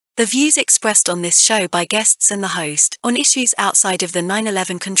The views expressed on this show by guests and the host on issues outside of the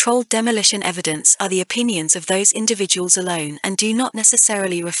 9/11 controlled demolition evidence are the opinions of those individuals alone and do not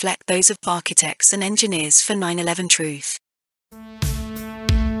necessarily reflect those of architects and engineers for 9/11 Truth.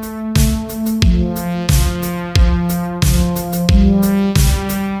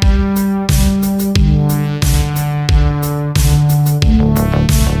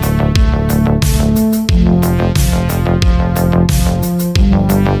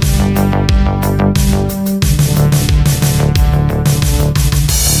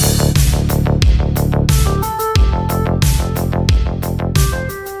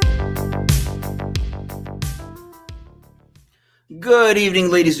 Good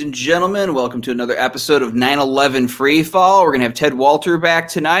evening, ladies and gentlemen. Welcome to another episode of 9/11 Freefall. We're going to have Ted Walter back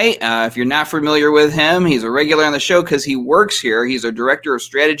tonight. If you're not familiar with him, he's a regular on the show because he works here. He's our Director of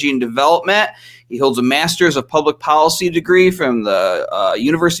Strategy and Development. He holds a Master's of Public Policy degree from the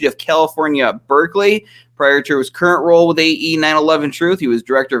University of California, Berkeley. Prior to his current role with AE 9/11 Truth, he was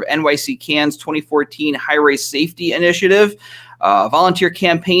Director of NYC CAN's 2014 Highway Safety Initiative. Volunteer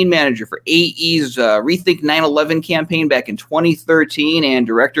campaign manager for AE's Rethink 9/11 campaign back in 2013 and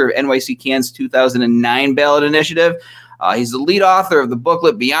director of NYC CAN's 2009 ballot initiative. He's the lead author of the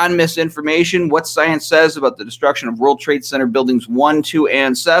booklet Beyond Misinformation, What Science Says About the Destruction of World Trade Center Buildings 1, 2,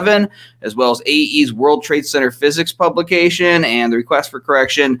 and 7, as well as AE's World Trade Center Physics publication and the request for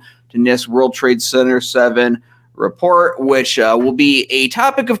correction to NIST World Trade Center 7 report, which will be a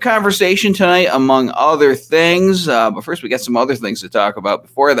topic of conversation tonight, among other things. But first, we got some other things to talk about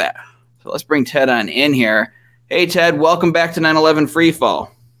before that. So let's bring Ted on in here. Hey, Ted, welcome back to 9/11 Freefall.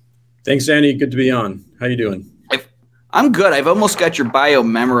 Thanks, Andy. Good to be on. How you doing? I'm good. I've almost got your bio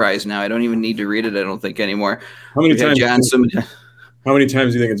memorized now. I don't even need to read it, I don't think, anymore. How many times? How many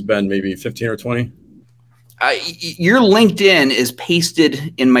times do you think it's been? Maybe 15 or 20? Your LinkedIn is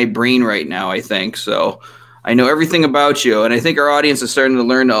pasted in my brain right now, I think. So I know everything about you, and I think our audience is starting to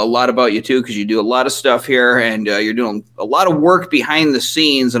learn a lot about you too, because you do a lot of stuff here, and you're doing a lot of work behind the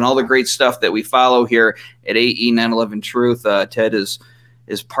scenes and all the great stuff that we follow here at AE 9/11 Truth. Ted is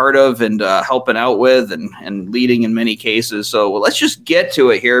part of and helping out with and leading in many cases. So let's just get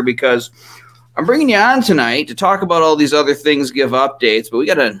to it here, because I'm bringing you on tonight to talk about all these other things, give updates, but we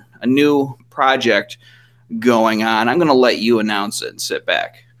got a new project going on. I'm going to let you announce it and sit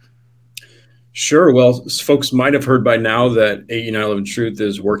back. Sure. Well, folks might have heard by now that AE 9/11 Truth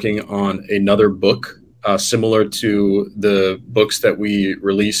is working on another book similar to the books that we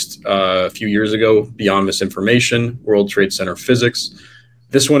released a few years ago, Beyond Misinformation, World Trade Center Physics.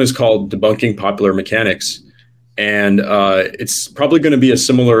 This one is called Debunking Popular Mechanics. And it's probably going to be a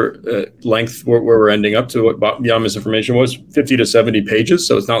similar length where we're ending up to what Beyond Misinformation was, 50 to 70 pages.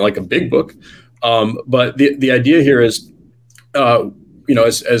 So it's not like a big book. But the idea here is,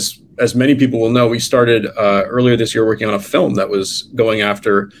 as many people will know, we started earlier this year working on a film that was going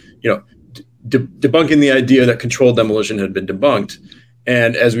after, debunking the idea that controlled demolition had been debunked.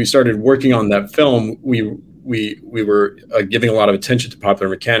 And as we started working on that film, we were giving a lot of attention to popular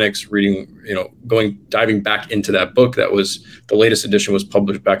mechanics, reading, diving back into that book. That was the latest edition, was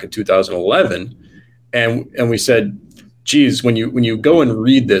published back in 2011. And we said, geez, when you go and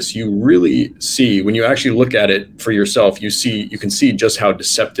read this, you really see, when you actually look at it for yourself, you can see just how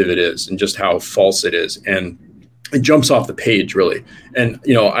deceptive it is and just how false it is. And it jumps off the page, really. And,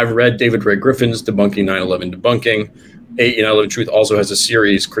 I've read David Ray Griffin's Debunking 9/11 Debunking. AE 9/11 Truth also has a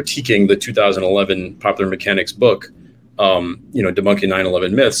series critiquing the 2011 Popular Mechanics book, Debunking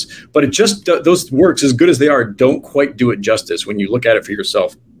 9/11 Myths. But it just, those works, as good as they are, don't quite do it justice when you look at it for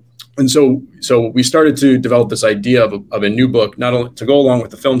yourself. And so we started to develop this idea of a new book, not only to go along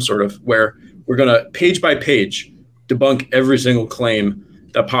with the film, sort of, where we're going to page by page debunk every single claim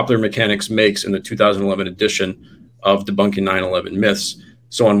that Popular Mechanics makes in the 2011 edition of Debunking 9/11 Myths.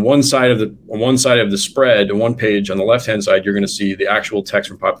 So on one side of the spread, on one page on the left-hand side, you're going to see the actual text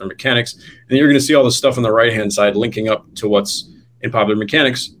from Popular Mechanics, and then you're going to see all the stuff on the right-hand side linking up to what's in Popular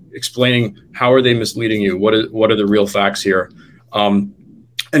Mechanics, explaining how are they misleading you, what are the real facts here.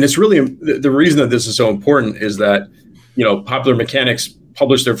 And it's really, the reason that this is so important is that, Popular Mechanics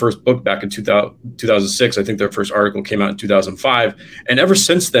published their first book back in 2006. I think their first article came out in 2005. And ever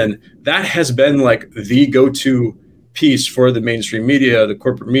since then, that has been like the go-to piece for the mainstream media, the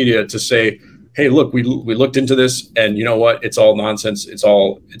corporate media, to say, hey, look, we looked into this, and you know what? It's all nonsense. It's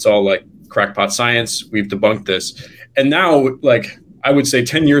all like crackpot science. We've debunked this. And now, I would say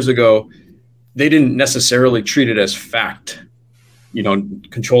 10 years ago, they didn't necessarily treat it as fact.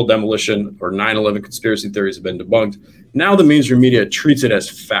 controlled demolition or 9/11 conspiracy theories have been debunked. Now the mainstream media treats it as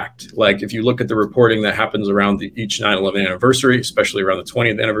fact. Like if you look at the reporting that happens around each 9/11 anniversary, especially around the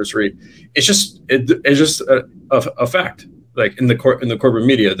 20th anniversary, it's just a fact. Like in the corporate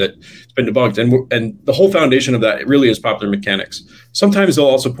media that it's been debunked, and the whole foundation of that really is popular mechanics. Sometimes they'll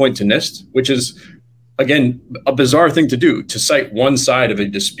also point to NIST, which is, again, a bizarre thing to do, to cite one side of a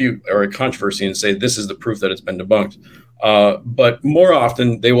dispute or a controversy and say this is the proof that it's been debunked. But more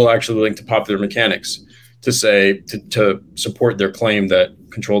often they will actually link to popular mechanics to say to support their claim that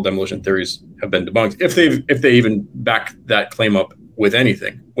controlled demolition theories have been debunked, if they even back that claim up with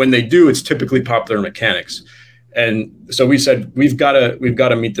anything. When they do, it's typically popular mechanics. And so we said we've got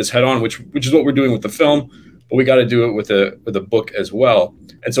to meet this head on, which is what we're doing with the film, but we got to do it with a book as well.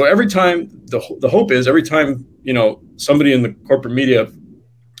 And so every time the hope is every time somebody in the corporate media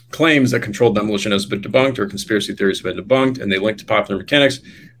claims that controlled demolition has been debunked or conspiracy theories have been debunked, and they link to popular mechanics,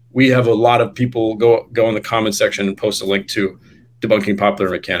 we have a lot of people go in the comment section and post a link to debunking popular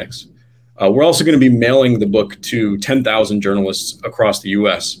mechanics. We're also going to be mailing the book to 10,000 journalists across the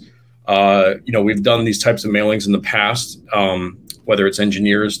U.S. We've done these types of mailings in the past, whether it's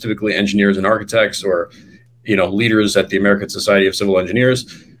engineers, typically engineers and architects, or leaders at the American Society of Civil Engineers.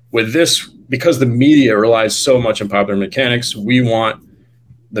 With this, because the media relies so much on popular mechanics, we want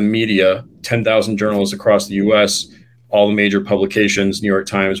the media, 10,000 journalists across the U.S., all the major publications, New York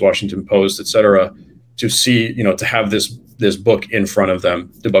Times, Washington Post, et cetera, to see, to have this book in front of them,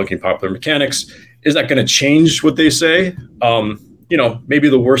 debunking popular mechanics. Is that going to change what they say? Maybe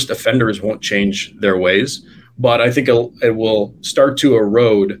the worst offenders won't change their ways, but I think it will start to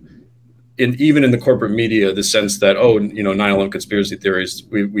erode even in the corporate media, the sense that, 9/11 conspiracy theories,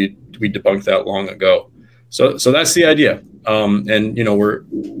 we debunked that long ago. So that's the idea.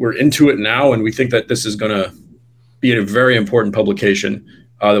 We're into it now, and we think that this is going to be a very important publication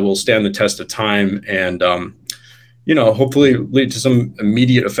that will stand the test of time and, hopefully lead to some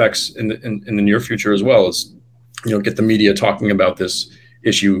immediate effects in the near future as well as, get the media talking about this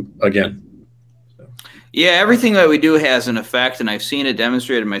issue again. Yeah, everything that we do has an effect, and I've seen it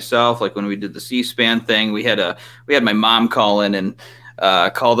demonstrated myself. Like when we did the C-SPAN thing, we had my mom call in and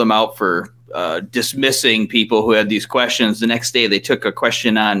call them out for dismissing people who had these questions. The next day, they took a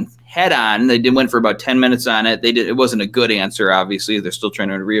question on head on. They went for about 10 minutes on it. It wasn't a good answer, obviously. They're still trying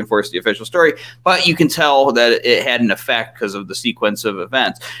to reinforce the official story, but you can tell that it had an effect because of the sequence of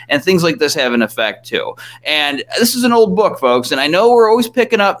events. And things like this have an effect too. And this is an old book, folks. And I know we're always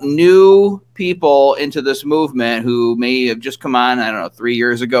picking up new people into this movement who may have just come on, 3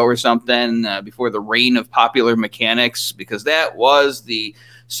 years ago or something, before the reign of popular mechanics, because that was the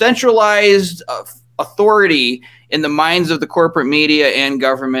centralized authority in the minds of the corporate media and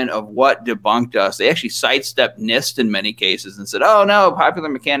government of what debunked us. They actually sidestepped NIST in many cases and said, oh, no, popular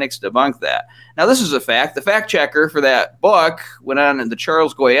mechanics debunked that. Now, this is a fact. The fact checker for that book went on the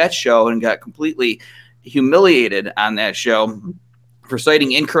Charles Goyette show and got completely humiliated on that show for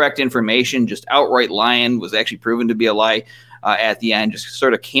citing incorrect information, just outright lying, was actually proven to be a lie. At the end, just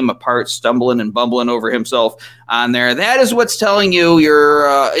sort of came apart, stumbling and bumbling over himself on there. That is what's telling you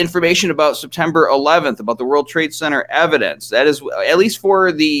your information about September 11th, about the World Trade Center evidence. That is, at least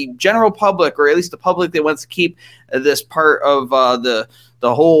for the general public, or at least the public that wants to keep this part of the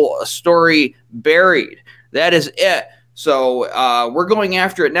whole story buried. That is it. So we're going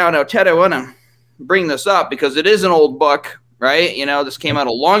after it now. Now, Ted, I want to bring this up because it is an old book. Right? This came out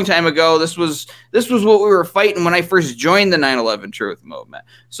a long time ago. This was what we were fighting when I first joined the 9/11 Truth Movement.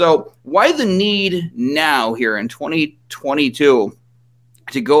 So why the need now here in 2022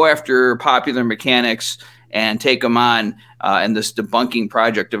 to go after popular mechanics and take them on in this debunking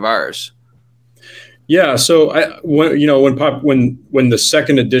project of ours? Yeah. So when the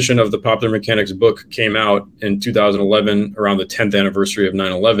second edition of the Popular Mechanics book came out in 2011, around the 10th anniversary of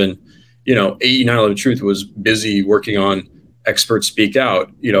 9/11, AE 9/11 Truth was busy working on Experts Speak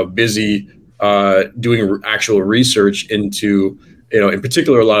Out, busy doing actual research into, in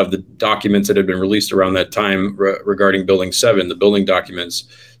particular, a lot of the documents that had been released around that time regarding Building 7, the building documents.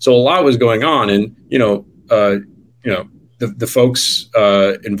 So a lot was going on, and the folks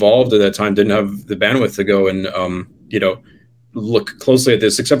involved at that time didn't have the bandwidth to go and look closely at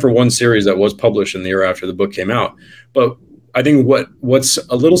this, except for one series that was published in the year after the book came out. But I think what's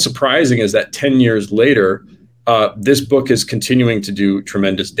a little surprising is that 10 years later, this book is continuing to do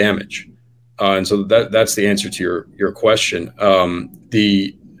tremendous damage, and so that's the answer to your question.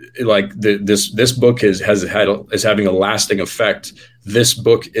 This book is having a lasting effect. This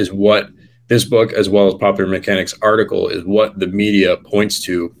book, as well as Popular Mechanics article, is what the media points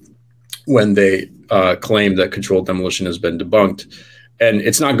to when they claim that controlled demolition has been debunked, and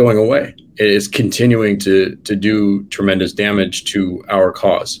it's not going away. It is continuing to do tremendous damage to our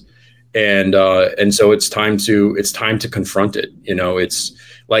cause, and so it's time to confront it. It's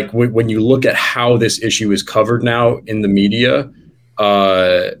like when you look at how this issue is covered now in the media,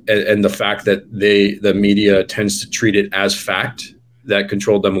 and the fact that the media tends to treat it as fact that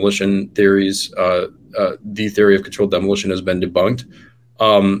controlled demolition theories, the theory of controlled demolition has been debunked.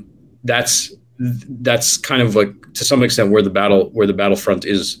 That's kind of like, to some extent, where the battlefront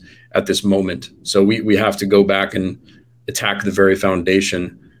is at this moment. So we have to go back and attack the very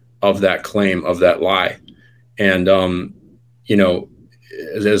foundation of that claim, of that lie. And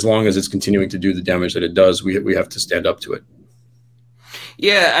as long as it's continuing to do the damage that it does, we have to stand up to it.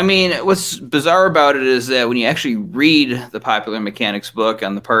 Yeah, I mean, what's bizarre about it is that when you actually read the Popular Mechanics book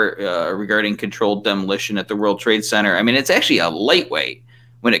on the part regarding controlled demolition at the World Trade Center, I mean, it's actually a lightweight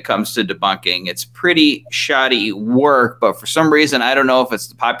when it comes to debunking. It's pretty shoddy work, but for some reason, I don't know if it's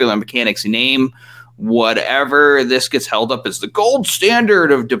the Popular Mechanics name, whatever, this gets held up as the gold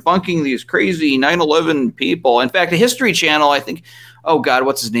standard of debunking these crazy 9/11 people. In fact, the History Channel, I think, oh God,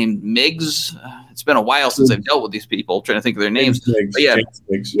 what's his name? Miggs? It's been a while since I've dealt with these people, trying to think of their names. But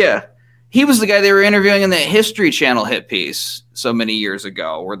yeah, he was the guy they were interviewing in that History Channel hit piece so many years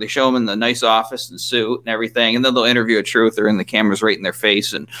ago, where they show him in the nice office and suit and everything, and then they'll interview a truther and the camera's right in their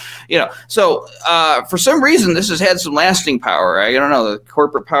face. And, so for some reason, this has had some lasting power. I don't know, the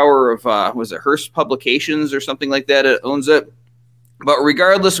corporate power of, was it Hearst Publications or something like that? It owns it. But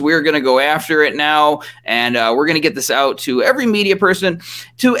regardless, we're going to go after it now, and we're going to get this out to every media person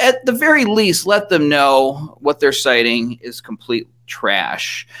to, at the very least, let them know what they're citing is complete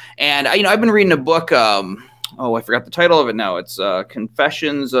trash. And, I've been reading a book. I forgot the title of it now. It's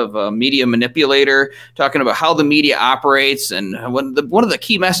Confessions of a Media Manipulator, talking about how the media operates. And one of the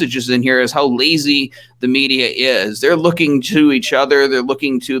key messages in here is how lazy the media is. They're looking to each other. They're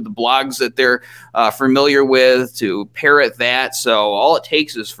looking to the blogs that they're familiar with to parrot that. So all it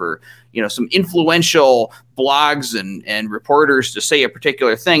takes is for some influential blogs and reporters to say a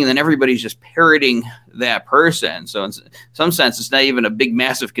particular thing, and then everybody's just parroting that person. So in some sense, it's not even a big,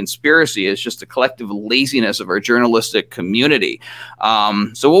 massive conspiracy. It's just a collective laziness of our journalistic community.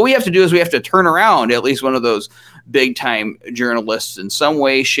 So what we have to do is we have to turn around at least one of those big-time journalists in some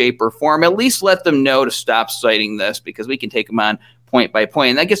way, shape, or form. At least let them know to stop citing this, because we can take them on point by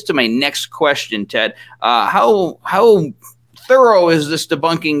point. And that gets to my next question, Ted. How thorough is this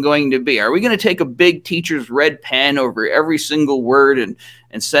debunking going to be? Are we going to take a big teacher's red pen over every single word and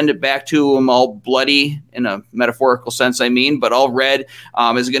send it back to them all bloody, in a metaphorical sense, I mean, but all red?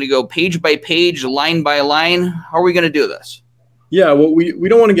 Is it going to go page by page, line by line? How are we going to do this? Yeah, well, we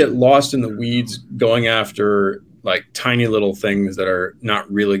don't want to get lost in the weeds going after like tiny little things that are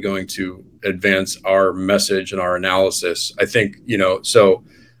not really going to advance our message and our analysis. I think,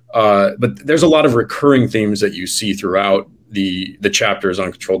 but there's a lot of recurring themes that you see throughout the chapters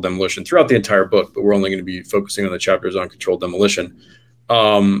on controlled demolition throughout the entire book, but we're only going to be focusing on the chapters on controlled demolition.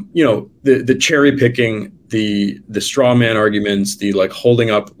 The cherry picking, the straw man arguments, the like holding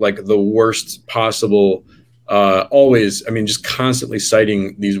up like the worst possible, always, I mean, just constantly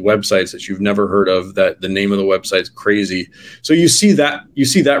citing these websites that you've never heard of, that the name of the website's crazy. So you see that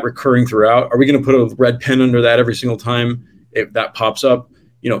recurring throughout. Are we going to put a red pen under that every single time if that pops up?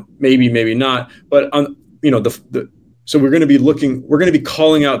 Maybe not, but on, so we're going to be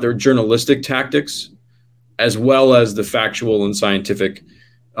calling out their journalistic tactics as well as the factual and scientific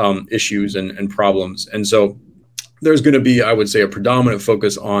issues and problems. And so there's going to be, I would say, a predominant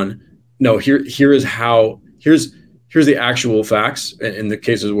focus on, here's the actual facts in the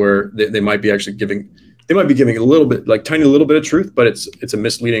cases where they might be actually giving a little bit, like tiny little bit of truth, but it's a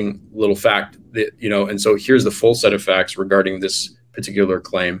misleading little fact that, and so here's the full set of facts regarding this particular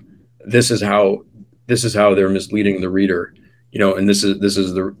claim. This is how they're misleading the reader, and this is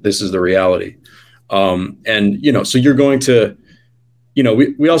the reality. So you're going to,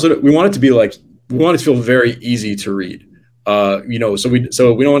 we want it to be like, we want it to feel very easy to read, so we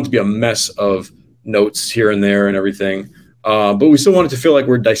don't want it to be a mess of notes here and there and everything. But we still want it to feel like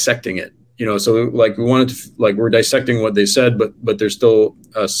we're dissecting it, so like we want it to, like we're dissecting what they said, but there's still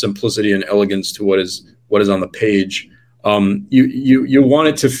a simplicity and elegance to what is on the page. You want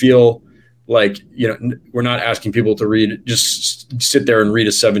it to feel like, we're not asking people to just sit there and read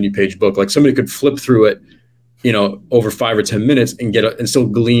a 70-page book. Like somebody could flip through it, over 5 or 10 minutes and still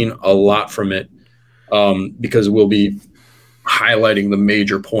glean a lot from it, because we'll be highlighting the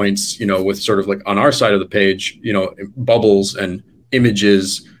major points, with sort of like on our side of the page, bubbles and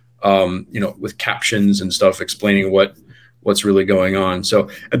images, with captions and stuff explaining what's really going on. So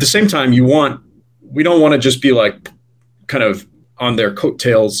at the same time, we want we don't want to just be like kind of on their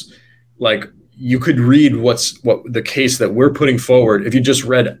coattails. Like, you could read what the case that we're putting forward. If you just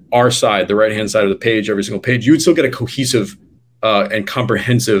read our side, the right-hand side of the page, every single page, you would still get a cohesive and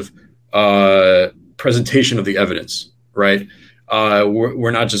comprehensive presentation of the evidence, right?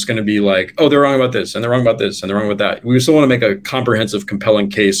 We're not just going to be like, oh, they're wrong about this, and they're wrong about this, and they're wrong about that. We still want to make a comprehensive, compelling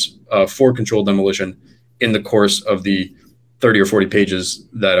case for controlled demolition in the course of the 30 or 40 pages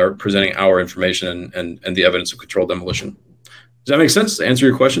that are presenting our information and the evidence of controlled demolition. Does that make sense to answer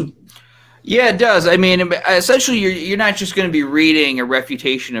your question? Yeah, it does. I mean, essentially, you're not just going to be reading a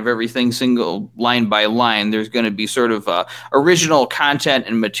refutation of everything single line by line. There's going to be sort of original content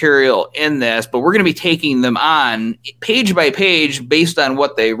and material in this, but we're going to be taking them on page by page based on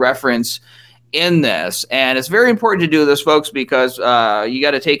what they reference in this. And it's very important to do this, folks, because you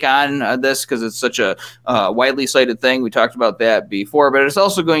got to take on this because it's such a widely cited thing. We talked about that before, but it's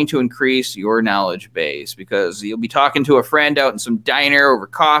also going to increase your knowledge base because you'll be talking to a friend out in some diner over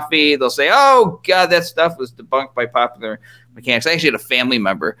coffee. They'll say, oh, God, that stuff was debunked by Popular Mechanics. I actually had a family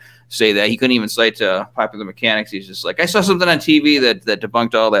member say that. He couldn't even cite Popular Mechanics. He's just like, I saw something on TV that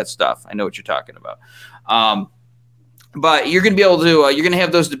debunked all that stuff. I know what you're talking about. But you're going to be able to, you're going to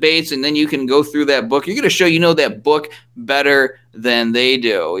have those debates, and then you can go through that book. You're going to show that book better than they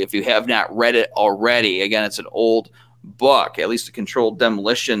do if you have not read it already. Again, it's an old book, at least the controlled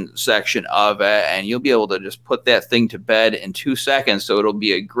demolition section of it, and you'll be able to just put that thing to bed in 2 seconds. So it'll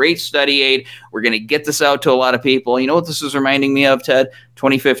be a great study aid. We're going to get this out to a lot of people. You know what this is reminding me of, Ted?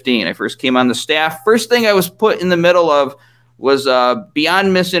 2015. I first came on the staff. First thing I was put in the middle of was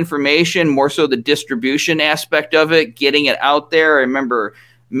beyond misinformation, more so the distribution aspect of it, getting it out there. I remember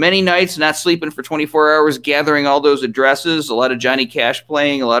many nights not sleeping for 24 hours, gathering all those addresses, a lot of Johnny Cash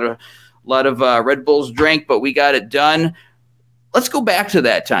playing, a lot of Red Bulls drank, but we got it done. Let's go back to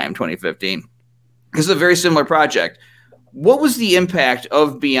that time, 2015. This is a very similar project. What was the impact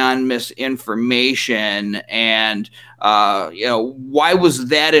of Beyond Misinformation, and why was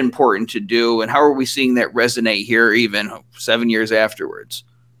that important to do, and how are we seeing that resonate here even 7 years afterwards?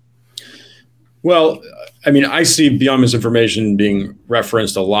 Well, I mean, I see Beyond Misinformation being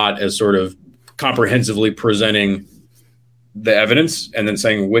referenced a lot as sort of comprehensively presenting the evidence and then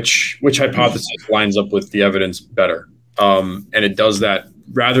saying which hypothesis lines up with the evidence better. And it does that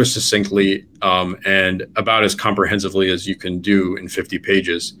rather succinctly and about as comprehensively as you can do in 50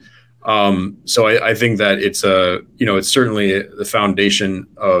 pages. So I think that it's it's certainly the foundation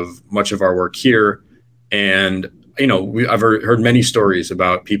of much of our work here. And, I've heard many stories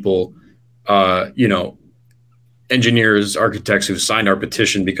about people, engineers, architects who signed our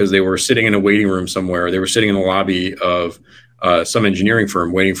petition because they were sitting in a waiting room somewhere. They were sitting in the lobby of some engineering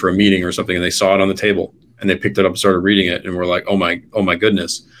firm waiting for a meeting or something, and they saw it on the table. And they picked it up and started reading it, and were like, "Oh my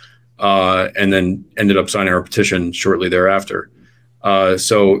goodness!" And then ended up signing our petition shortly thereafter.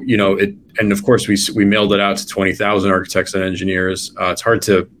 So and of course we mailed it out to 20,000 architects and engineers. It's hard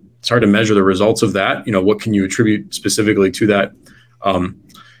to measure the results of that. What can you attribute specifically to that?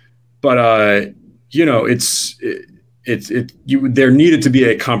 There needed to be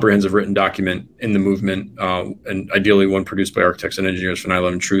a comprehensive written document in the movement, and ideally one produced by architects and engineers for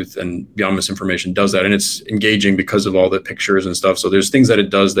 9/11 Truth, and Beyond Misinformation does that. And it's engaging because of all the pictures and stuff. So there's things that it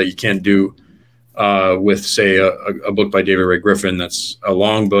does that you can't do with, say, a book by David Ray Griffin that's a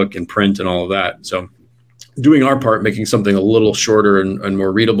long book in print and all of that. So doing our part, making something a little shorter and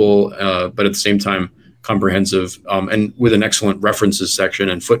more readable, but at the same time comprehensive, and with an excellent references section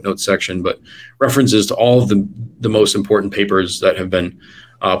and footnotes section, but references to all of the most important papers that have been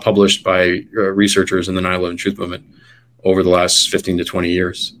published by researchers in the 9/11 Truth movement over the last 15 to 20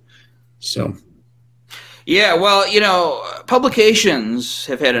 years. So, yeah, well, publications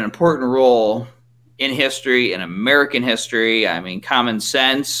have had an important role in history, in American history. I mean, common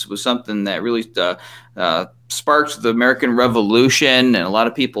sense was something that really sparked the American Revolution, and a lot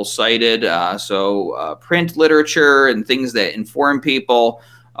of people cited. So print literature and things that inform people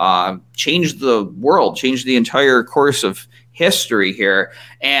changed the world, changed the entire course of history here.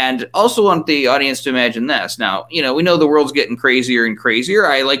 And also want the audience to imagine this. Now, we know the world's getting crazier and crazier.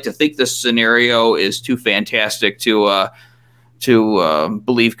 I like to think this scenario is too fantastic to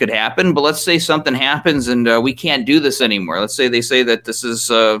believe could happen. But let's say something happens and we can't do this anymore. Let's say they say that this is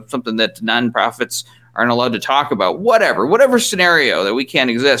something that nonprofits aren't allowed to talk about. Whatever scenario that we can't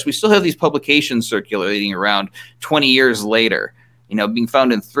exist, we still have these publications circulating around 20 years later. Being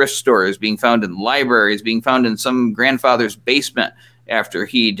found in thrift stores, being found in libraries, being found in some grandfather's basement after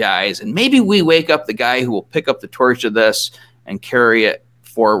he dies. And maybe we wake up the guy who will pick up the torch of this and carry it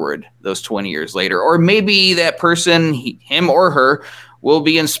forward those 20 years later. Or maybe that person, him or her, will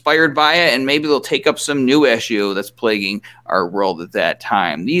be inspired by it, and maybe they'll take up some new issue that's plaguing our world at that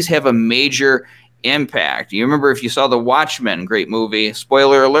time. These have a major impact. You remember, if you saw The Watchmen, great movie,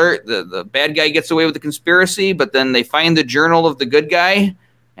 spoiler alert, the bad guy gets away with the conspiracy, but then they find the journal of the good guy,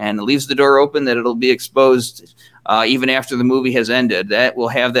 and it leaves the door open that it'll be exposed even after the movie has ended. That will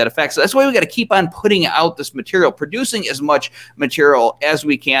have that effect. So that's why we got to keep on putting out this material, producing as much material as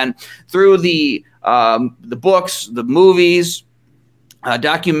we can through the books, the movies,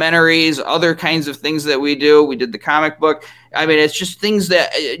 documentaries, other kinds of things that we do. We did the comic book. I mean, it's just things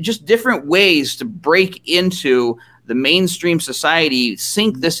that, just different ways to break into the mainstream society,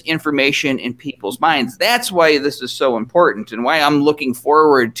 sink this information in people's minds. That's why this is so important, and why I'm looking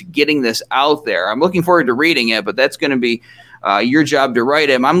forward to getting this out there. I'm looking forward to reading it, but that's going to be your job to write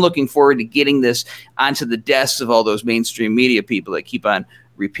it. I'm looking forward to getting this onto the desks of all those mainstream media people that keep on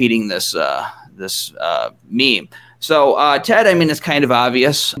repeating this meme. So, Ted, I mean, it's kind of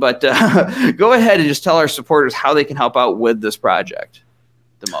obvious, but go ahead and just tell our supporters how they can help out with this project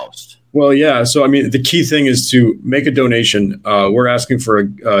the most. Well, yeah. So, I mean, the key thing is to make a donation. We're asking for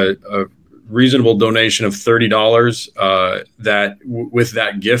a reasonable donation of $30. That with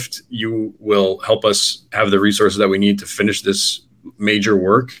that gift, you will help us have the resources that we need to finish this major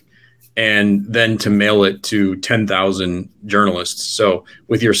work, and then to mail it to 10,000 journalists. So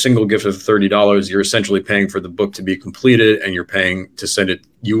with your single gift of $30, you're essentially paying for the book to be completed, and you're paying to send it.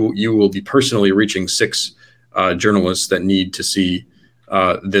 You will be personally reaching 6 journalists that need to see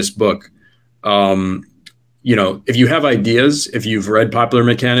this book. If you have ideas, if you've read Popular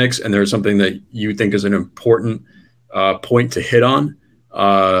Mechanics and there's something that you think is an important point to hit on,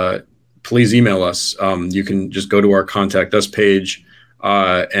 please email us. You can just go to our Contact Us page.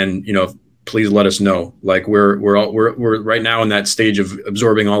 And please let us know. Like we're right now in that stage of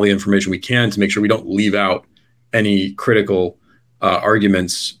absorbing all the information we can to make sure we don't leave out any critical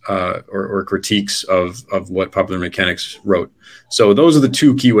arguments or critiques of what Popular Mechanics wrote. So those are the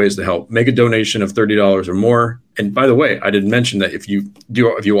 2 key ways to help. Make a donation of $30 or more. And by the way, I didn't mention that if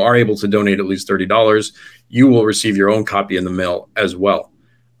you are able to donate at least $30, you will receive your own copy in the mail as well.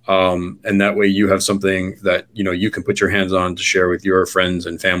 And that way you have something that, you can put your hands on to share with your friends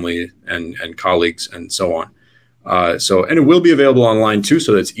and family and colleagues and so on. And it will be available online too,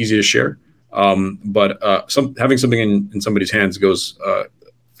 so that it's easy to share. But having something in somebody's hands goes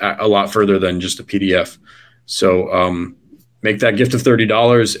a lot further than just a PDF. So make that gift of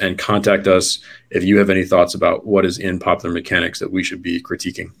 $30 and contact us if you have any thoughts about what is in Popular Mechanics that we should be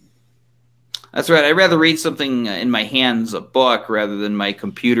critiquing. That's right. I'd rather read something in my hands, a book, rather than my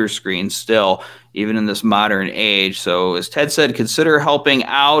computer screen still, even in this modern age. So as Ted said, consider helping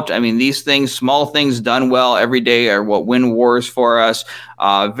out. I mean, these things, small things done well every day, are what win wars for us.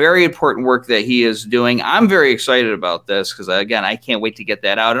 Very important work that he is doing. I'm very excited about this because, again, I can't wait to get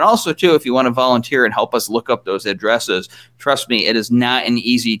that out. And also, too, if you want to volunteer and help us look up those addresses, trust me, it is not an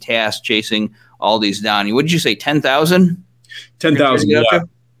easy task chasing all these down. What did you say, 10,000? 10,000, yeah.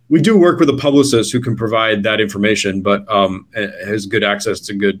 We do work with a publicist who can provide that information, but has good access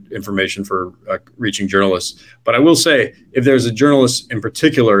to good information for reaching journalists. But I will say, if there's a journalist in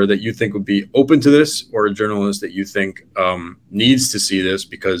particular that you think would be open to this, or a journalist that you think needs to see this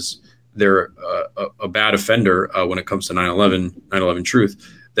because they're a bad offender when it comes to 9/11 truth,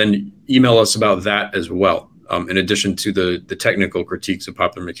 then email us about that as well. In addition to the technical critiques of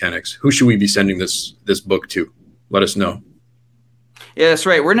Popular Mechanics, who should we be sending this book to? Let us know. Yeah, that's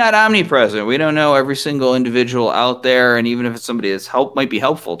right. We're not omnipresent. We don't know every single individual out there, and even if it's somebody that's might be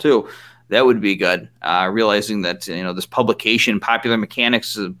helpful too, that would be good. Realizing that this publication, Popular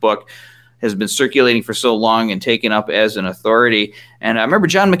Mechanics book, has been circulating for so long and taken up as an authority. And I remember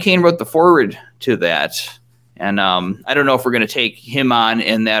John McCain wrote the foreword to that. And I don't know if we're going to take him on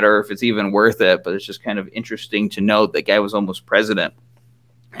in that or if it's even worth it, but it's just kind of interesting to note that guy was almost president.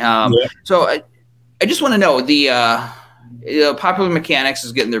 So I just want to know Popular Mechanics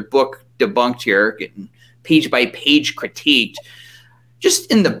is getting their book debunked here, getting page by page critiqued.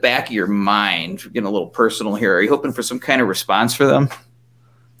 Just in the back of your mind, getting a little personal here, are you hoping for some kind of response for them?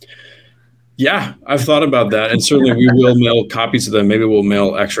 Yeah, I've thought about that, and certainly we will mail copies to them. Maybe we'll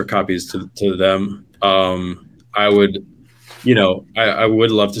mail extra copies to them. I would, I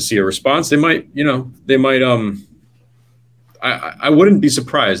would love to see a response. They might. I wouldn't be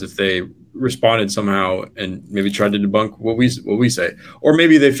surprised if they responded somehow and maybe tried to debunk what we say, or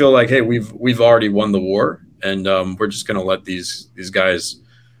maybe they feel like, hey, we've already won the war, and we're just going to let these guys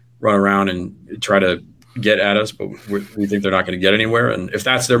run around and try to get at us, but we think they're not going to get anywhere. And if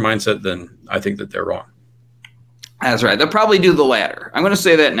that's their mindset, then I think that they're wrong. That's right. They'll probably do the latter. I'm going to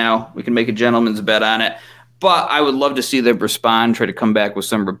say that now. We can make a gentleman's bet on it. But I would love to see them respond, try to come back with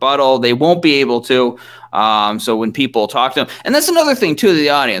some rebuttal. They won't be able to. So when people talk to them, and that's another thing too to the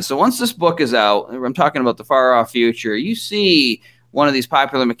audience. So once this book is out, I'm talking about the far off future, you see one of these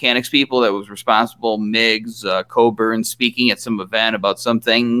popular mechanics people that was responsible, Miggs, Coburn, speaking at some event about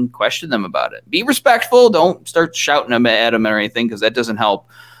something, question them about it. Be respectful. Don't start shouting at them or anything, because that doesn't help.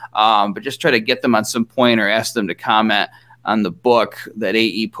 But just try to get them on some point or ask them to comment on the book that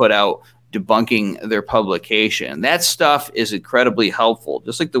AE put out debunking their publication. That stuff is incredibly helpful.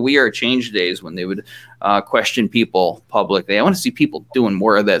 Just like the We Are Change days when they would question people publicly. I want to see people doing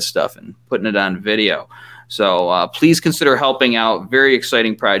more of that stuff and putting it on video. So please consider helping out. Very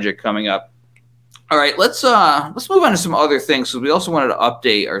exciting project coming up. All right, let's move on to some other things. So we also wanted to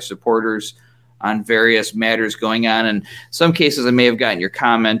update our supporters on various matters going on. In some cases, I may have gotten your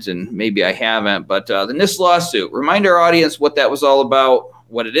comment, and maybe I haven't. But the NIST lawsuit. Remind our audience what that was all about,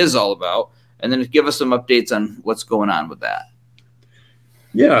 what it is all about, and then give us some updates on what's going on with that.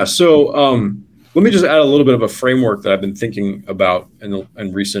 Yeah. So let me just add a little bit of a framework that I've been thinking about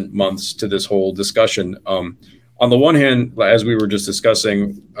in recent months to this whole discussion. On the one hand, as we were just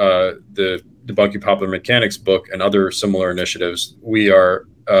discussing the Debunking Popular Mechanics book and other similar initiatives, we are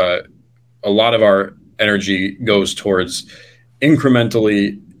a lot of our energy goes towards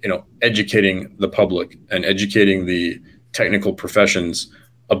incrementally, educating the public and educating the technical professions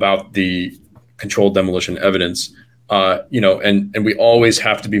about the controlled demolition evidence. And we always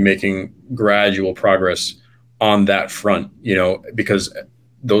have to be making gradual progress on that front, because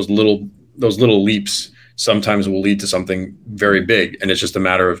those little leaps sometimes will lead to something very big. And it's just a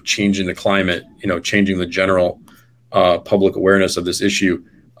matter of changing the climate, changing the general public awareness of this issue.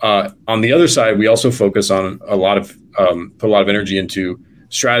 On the other side, we also focus on put a lot of energy into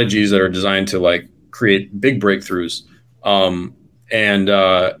strategies that are designed to create big breakthroughs. And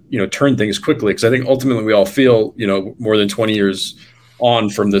turn things quickly. Because I think ultimately we all feel, more than 20 years on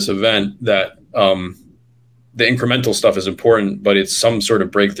from this event, that the incremental stuff is important, but it's some sort of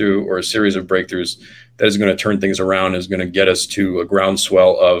breakthrough or a series of breakthroughs that is going to turn things around, is going to get us to a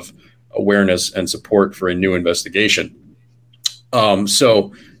groundswell of awareness and support for a new investigation.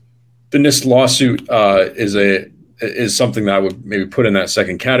 So the NIST lawsuit is something that I would maybe put in that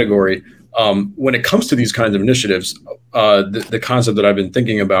second category. When it comes to these kinds of initiatives, the concept that I've been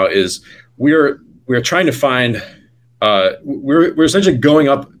thinking about is we're trying to find we're essentially going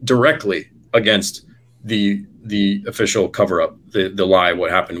up directly against the official cover-up, the lie,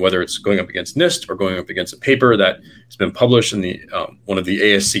 what happened, whether it's going up against NIST or going up against a paper that has been published in the one of the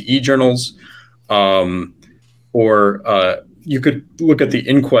ASCE journals, or you could look at the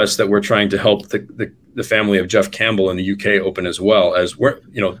inquest that we're trying to help the family of Jeff Campbell in the UK open, as well as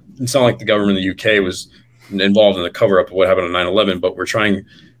it's not like the government in the UK was involved in the cover-up of what happened on 9/11, but we're trying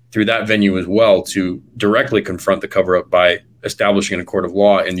through that venue as well to directly confront the cover-up by establishing in a court of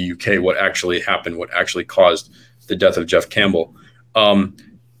law in the UK what actually happened, what actually caused the death of Jeff Campbell.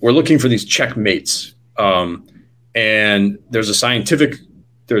 We're looking for these checkmates, and there's a scientific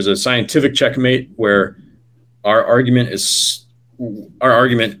checkmate where our argument is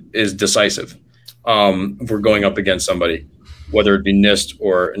decisive. If we're going up against somebody, whether it be NIST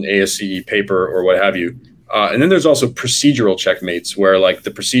or an ASCE paper or what have you. And then there's also procedural checkmates where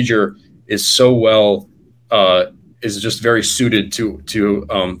the procedure is so is just very suited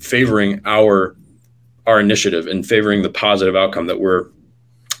to favoring our initiative and favoring the positive outcome that we're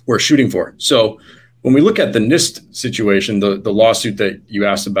shooting for. So when we look at the NIST situation, the lawsuit that you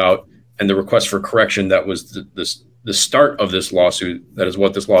asked about and the request for correction, that was the start of this lawsuit. That is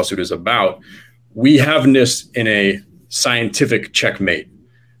what this lawsuit is about. We have NIST in a scientific checkmate.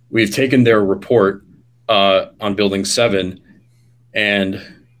 We've taken their report on Building 7 and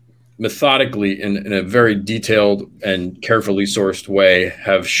methodically, in a very detailed and carefully sourced way,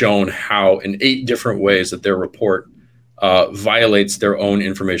 have shown how in 8 different ways that their report violates their own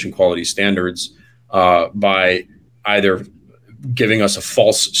information quality standards by either giving us a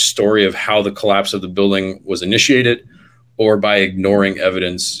false story of how the collapse of the building was initiated, or by ignoring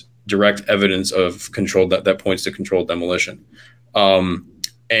direct evidence of controlled that points to controlled demolition. But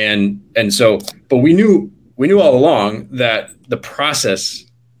we knew all along that the process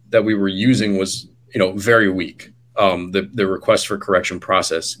that we were using was, very weak. The request for correction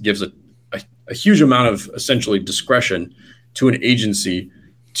process gives a huge amount of essentially discretion to an agency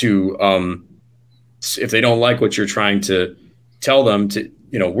to, if they don't like what you're trying to tell them to,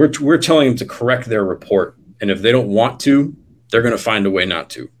 we're telling them to correct their report. And if they don't want to, they're going to find a way not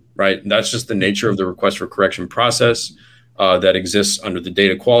to, right? And that's just the nature of the request for correction process that exists under the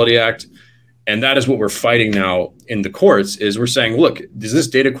Data Quality Act. And that is what we're fighting now in the courts. Is we're saying, look, is this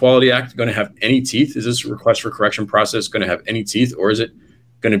Data Quality Act going to have any teeth? Is this request for correction process going to have any teeth, or is it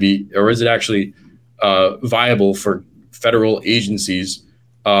actually viable for federal agencies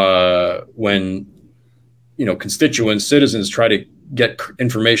when constituents, citizens try to get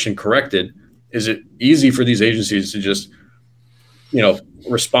information corrected? Is it easy for these agencies to just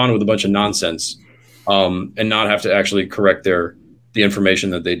respond with a bunch of nonsense and not have to actually correct the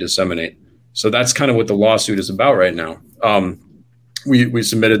information that they disseminate? So that's kind of what the lawsuit is about right now. We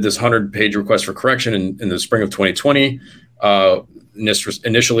submitted this 100-page request for correction in the spring of 2020. NIST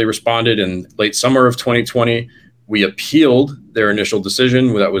initially responded in late summer of 2020. We appealed their initial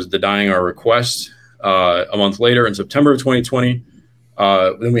decision that was denying our request a month later in September of 2020.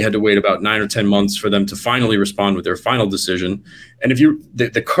 Then we had to wait about 9 or 10 months for them to finally respond with their final decision. And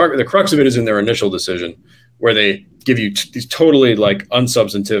the crux of it is in their initial decision, where they give you these totally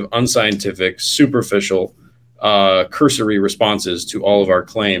unsubstantive, unscientific, superficial, cursory responses to all of our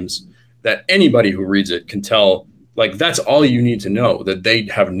claims that anybody who reads it can tell, that's all you need to know, that they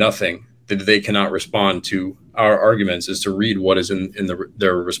have nothing, that they cannot respond to our arguments, is to read what is in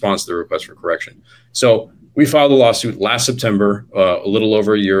their response to the request for correction. So we filed a lawsuit last September, a little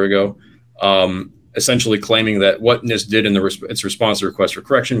over a year ago, essentially claiming that what NIST did in its response to the request for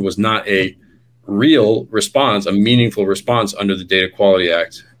correction was not a real response, a meaningful response under the Data Quality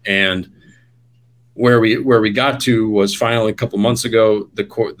Act. And where we got to was finally a couple months ago,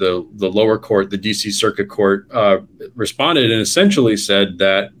 the lower court, the DC Circuit Court, responded and essentially said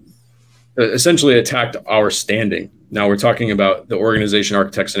that, essentially attacked our standing. Now we're talking about the organization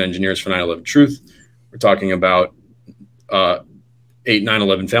Architects and Engineers for 9/11 Truth. We're talking about 8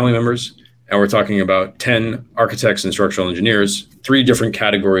 9/11 family members, and we're talking about 10 architects and structural engineers, 3 different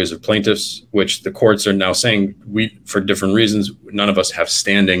categories of plaintiffs, which the courts are now saying for different reasons, none of us have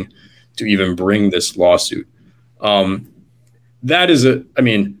standing to even bring this lawsuit. That is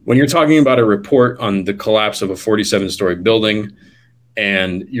when you're talking about a report on the collapse of a 47-story building,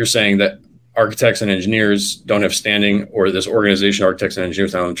 and you're saying that architects and engineers don't have standing, or this organization, Architects and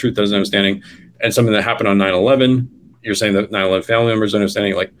Engineers for 9/11 Truth, doesn't have standing, and something that happened on 9/11, you're saying that 9/11 family members don't have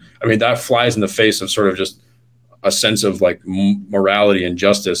standing. That flies in the face of sort of just a sense of morality and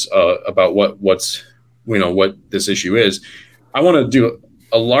justice about what this issue is. I want to do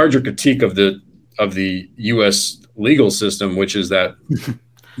a larger critique of the U.S. legal system, which is that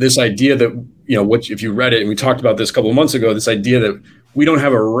this idea that, if you read it, and we talked about this a couple of months ago, this idea that we don't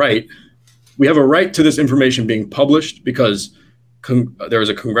have a right. We have a right to this information being published because there is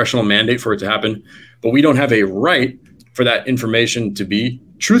a congressional mandate for it to happen, but we don't have a right for that information to be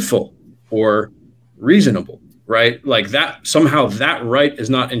truthful or reasonable, right? Somehow that right is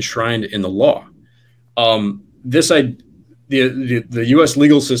not enshrined in the law. The U.S.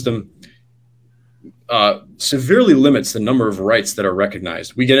 legal system severely limits the number of rights that are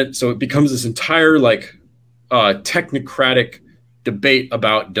recognized. We get it, so it becomes this entire technocratic debate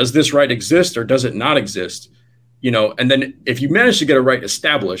about, does this right exist or does it not exist? And then if you manage to get a right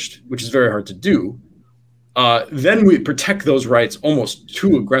established, which is very hard to do, then we protect those rights almost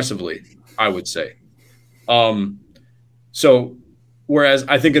too aggressively, I would say. So whereas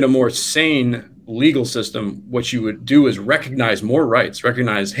I think in a more sane legal system, what you would do is recognize more rights,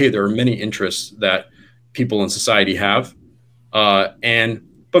 recognize, hey, there are many interests that people in society have, but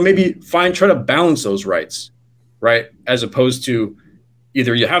maybe try to balance those rights, right? As opposed to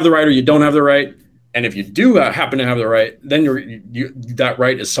either you have the right or you don't have the right. And if you do happen to have the right, then that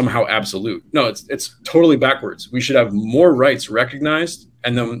right is somehow absolute. No, it's totally backwards. We should have more rights recognized,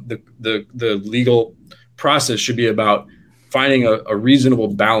 and then the legal process should be about finding a reasonable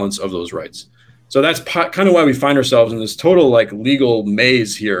balance of those rights. So that's kind of why we find ourselves in this total legal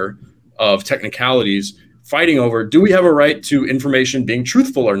maze here of technicalities, fighting over, do we have a right to information being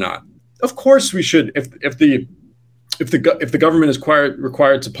truthful or not? Of course we should. If the government is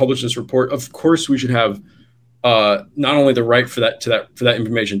required to publish this report, of course we should have not only the right for that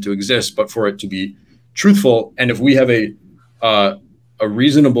information to exist, but for it to be truthful. And if we have a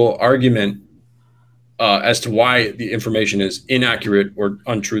reasonable argument as to why the information is inaccurate or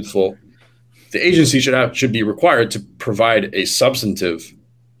untruthful, the agency should be required to provide a substantive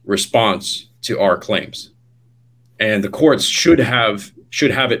response to our claims, and the courts should have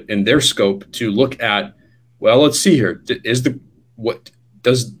it in their scope to look at. Well, let's see here. What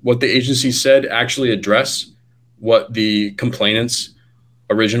the agency said actually address what the complainants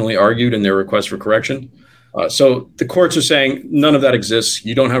originally argued in their request for correction? So the courts are saying none of that exists.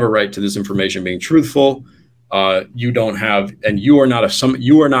 You don't have a right to this information being truthful. You don't have, and you are not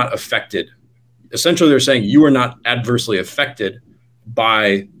affected. Essentially, they're saying you are not adversely affected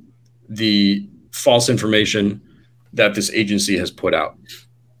by the false information that this agency has put out.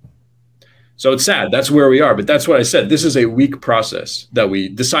 So it's sad. That's where we are. But that's what I said. This is a weak process that we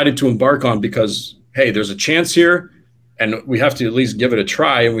decided to embark on because, hey, there's a chance here and we have to at least give it a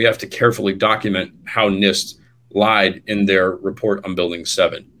try. And we have to carefully document how NIST lied in their report on Building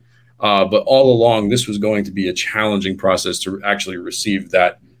 7. But all along, this was going to be a challenging process to actually reach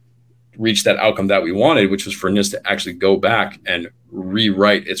that outcome that we wanted, which was for NIST to actually go back and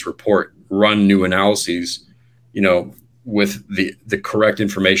rewrite its report, run new analyses, with the correct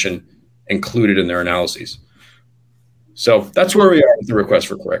information included in their analyses. So that's where we are with the request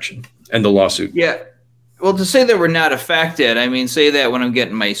for correction and the lawsuit. Yeah. Well, to say that we're not affected, I mean, say that when I'm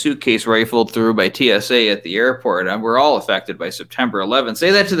getting my suitcase rifled through by TSA at the airport, we're all affected by September 11th. Say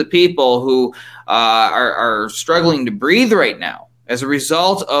that to the people who are struggling to breathe right now as a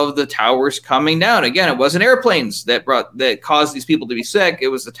result of the towers coming down. Again, it wasn't airplanes that caused these people to be sick. It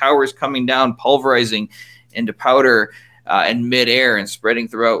was the towers coming down, pulverizing into powder in midair and spreading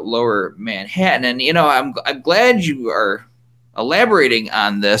throughout lower Manhattan. And, I'm glad you are elaborating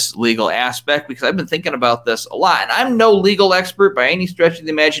on this legal aspect because I've been thinking about this a lot. And I'm no legal expert by any stretch of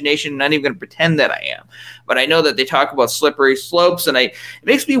the imagination, not even going to pretend that I am. But I know that they talk about slippery slopes, and it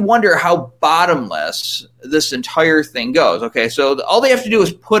makes me wonder how bottomless this entire thing goes. Okay, so all they have to do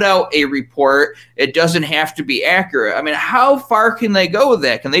is put out a report. It doesn't have to be accurate. I mean, how far can they go with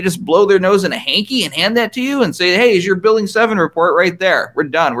that? Can they just blow their nose in a hanky and hand that to you and say, hey, is your Building 7 report right there? We're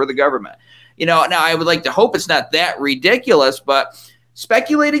done. We're the government. Now I would like to hope it's not that ridiculous, but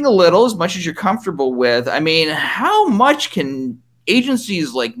speculating a little, as much as you're comfortable with, I mean, how much can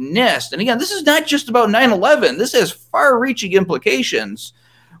agencies like NIST, and again, this is not just about 9/11, this has far-reaching implications,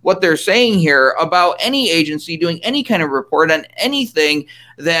 what they're saying here about any agency doing any kind of report on anything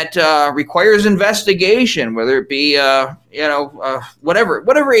that requires investigation, whether it be,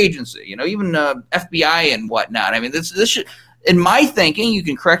 whatever agency, even FBI and whatnot. I mean, this should... In my thinking, you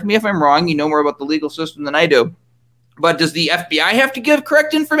can correct me if I'm wrong, you know more about the legal system than I do, but does the FBI have to give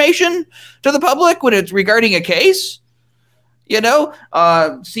correct information to the public when it's regarding a case?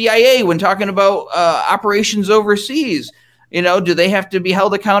 CIA, when talking about operations overseas, do they have to be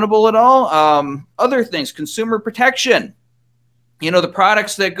held accountable at all? Other things, consumer protection, the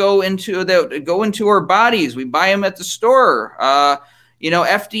products that go into our bodies, we buy them at the store,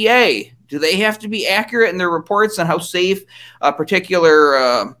 FDA. Do they have to be accurate in their reports on how safe a particular,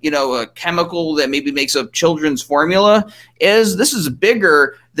 a chemical that maybe makes up children's formula is? This is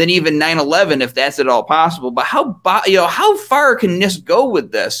bigger than even 9/11, if that's at all possible. But how far can NIST go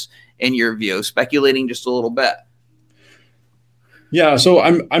with this, in your view? Speculating just a little bit. Yeah, so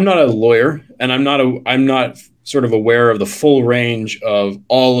I'm not a lawyer, and I'm not sort of aware of the full range of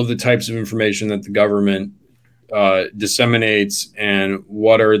all of the types of information that the government disseminates and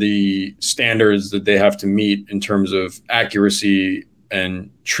what are the standards that they have to meet in terms of accuracy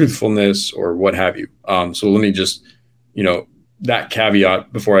and truthfulness or what have you. So let me just, that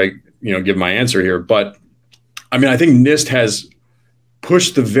caveat before I, give my answer here. But I mean, I think NIST has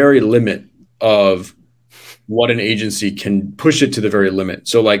pushed the very limit of what an agency can push it to the very limit.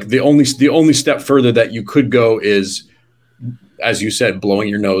 So like the only step further that you could go is, as you said, blowing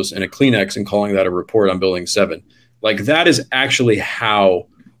your nose in a Kleenex and calling that a report on Building 7. Like that is actually how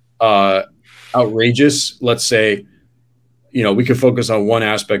outrageous, let's say, we could focus on one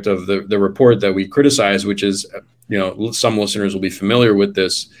aspect of the report that we criticize, which is, some listeners will be familiar with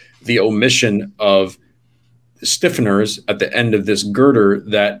this, the omission of stiffeners at the end of this girder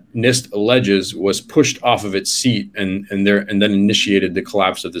that NIST alleges was pushed off of its seat and then initiated the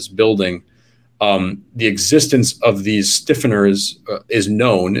collapse of this building. The existence of these stiffeners is a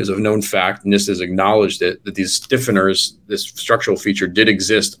known fact. NIST has acknowledged it, that these stiffeners, this structural feature, did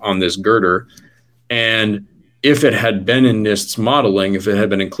exist on this girder. And if it had been in NIST's modeling, if it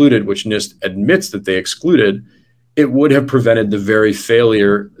had been included, which NIST admits that they excluded, it would have prevented the very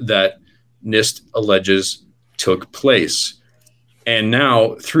failure that NIST alleges took place. And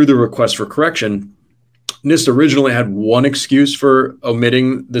now, through the request for correction, NIST originally had one excuse for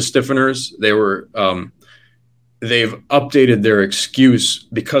omitting the stiffeners. They've updated their excuse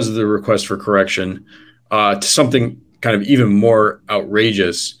because of the request for correction to something kind of even more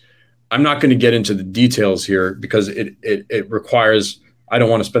outrageous. I'm not going to get into the details here because it requires, I don't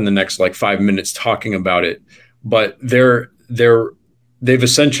want to spend the next 5 minutes talking about it, but they've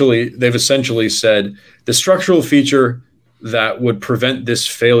essentially said the structural feature that would prevent this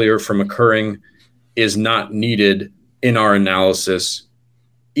failure from occurring is not needed in our analysis,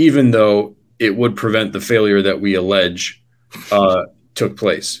 even though it would prevent the failure that we allege took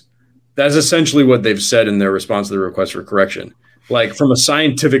place. That's essentially what they've said in their response to the request for correction. like from a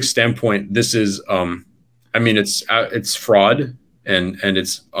scientific standpoint, this is, I mean, it's fraud and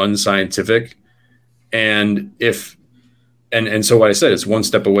it's unscientific. And so what I said, it's one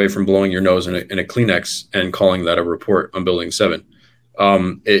step away from blowing your nose in a Kleenex and calling that a report on Building 7.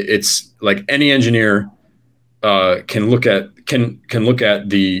 It's like any engineer can look at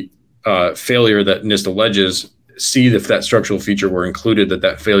the failure that NIST alleges, see if that structural feature were included,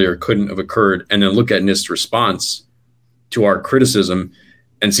 that failure couldn't have occurred, and then look at NIST's response to our criticism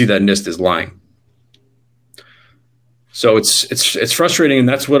and see that NIST is lying. So it's frustrating, and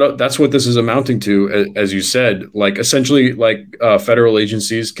that's what this is amounting to, as you said. Like essentially, like federal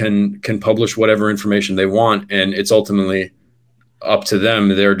agencies can publish whatever information they want, and it's ultimately up to them,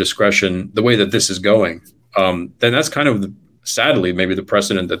 their discretion, the way that this is going. Then that's kind of sadly maybe the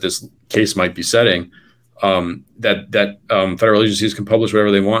precedent that this case might be setting. That federal agencies can publish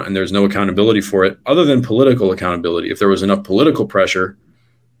whatever they want, and there's no accountability for it, other than political accountability. If there was enough political pressure,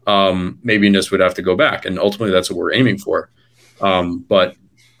 maybe NIST would have to go back, and ultimately that's what we're aiming for. But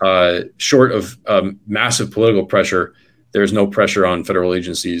short of massive political pressure, there's no pressure on federal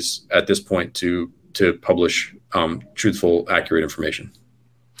agencies at this point to publish truthful, accurate information.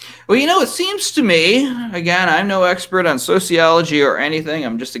 Well, it seems to me, again, I'm no expert on sociology or anything.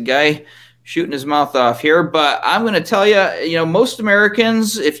 I'm just a guy shooting his mouth off here, but I'm going to tell you, most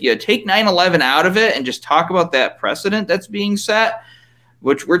Americans, if you take 9/11 out of it and just talk about that precedent that's being set,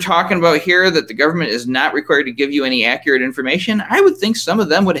 which we're talking about here, that the government is not required to give you any accurate information, I would think some of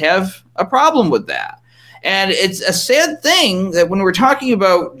them would have a problem with that. And it's a sad thing that when we're talking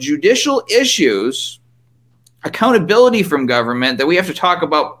about judicial issues, accountability from government, that we have to talk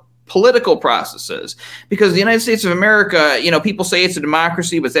about political processes, because the United States of America, people say it's a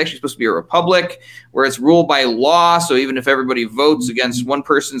democracy, but it's actually supposed to be a republic where it's ruled by law. So even if everybody votes against one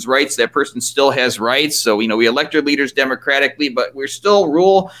person's rights, that person still has rights. So, we elect our leaders democratically, but we're still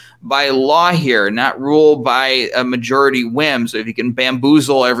ruled by law here, not ruled by a majority whim. So if you can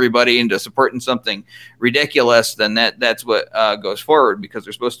bamboozle everybody into supporting something ridiculous, then that's what goes forward, because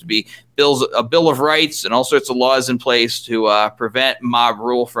there's supposed to be a Bill of Rights and all sorts of laws in place to prevent mob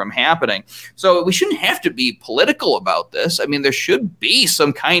rule from happening. So we shouldn't have to be political about this. I mean, there should be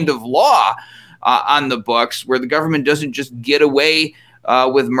some kind of law on the books where the government doesn't just get away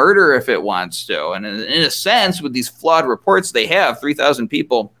with murder if it wants to. And in a sense, with these flawed reports they have, 3,000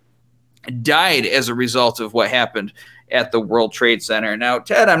 people died as a result of what happened at the World Trade Center. Now,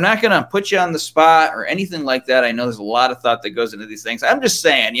 Ted, I'm not going to put you on the spot or anything like that. I know there's a lot of thought that goes into these things. I'm just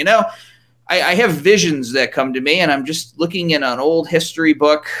saying, I have visions that come to me, and I'm just looking in an old history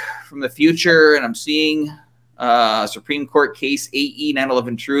book from the future, and I'm seeing Supreme Court case AE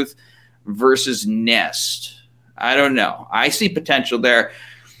 9/11 Truth versus NIST. I don't know. I see potential there.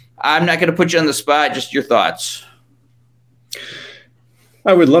 I'm not going to put you on the spot. Just your thoughts.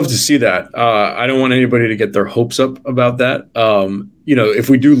 I would love to see that. I don't want anybody to get their hopes up about that. If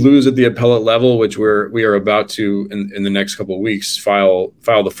we do lose at the appellate level, which we are about to in the next couple of weeks, file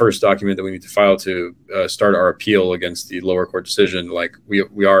the first document that we need to file to start our appeal against the lower court decision. Like we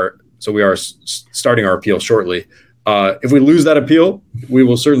are starting our appeal shortly. If we lose that appeal, we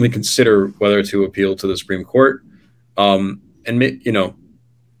will certainly consider whether to appeal to the Supreme Court. The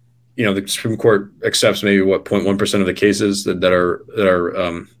Supreme Court accepts maybe 0.1% of the cases that are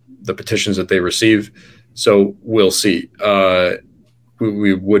the petitions that they receive. So we'll see.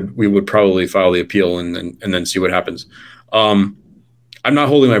 We would probably file the appeal and then see what happens. I'm not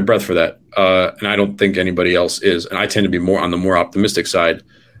holding my breath for that, and I don't think anybody else is. And I tend to be more on the more optimistic side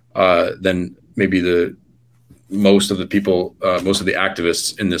than maybe most of the people, most of the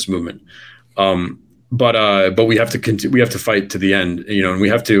activists in this movement. But we have to we have to fight to the end, and we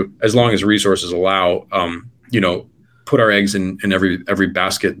have to, as long as resources allow, put our eggs in every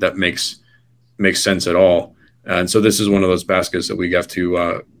basket that makes sense at all. And so this is one of those baskets that we have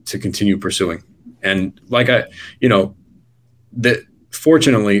to continue pursuing. And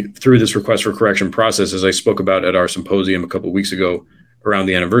fortunately, through this request for correction process, as I spoke about at our symposium a couple of weeks ago around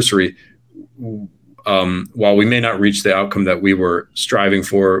the anniversary, while we may not reach the outcome that we were striving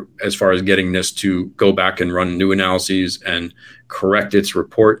for as far as getting NIST to go back and run new analyses and correct its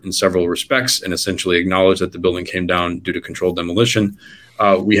report in several respects and essentially acknowledge that the building came down due to controlled demolition,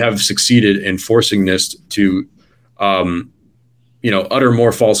 we have succeeded in forcing NIST to, utter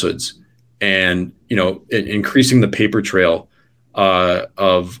more falsehoods and, increasing the paper trail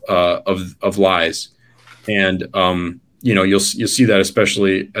of lies. And, you'll see that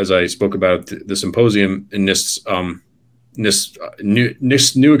especially as I spoke about the symposium in NIST's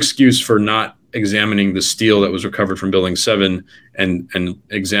new excuse for not examining the steel that was recovered from Building 7 and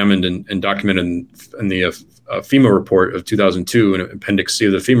examined and documented in the FEMA report of 2002, and Appendix C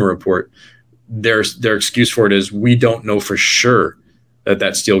of the FEMA report, their excuse for it is, we don't know for sure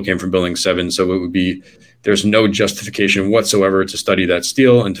that steel came from Building 7. So it would be, there's no justification whatsoever to study that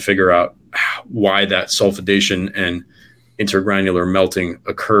steel and to figure out why that sulfidation and intergranular melting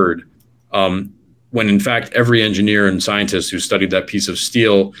occurred. When in fact, every engineer and scientist who studied that piece of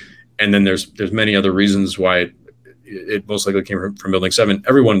steel, and then there's many other reasons why it most likely came from Building 7,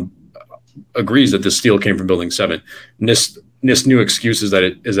 everyone agrees that the steel came from Building 7. NIST new excuse is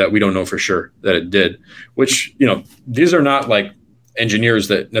that we don't know for sure that it did, which, these are not like engineers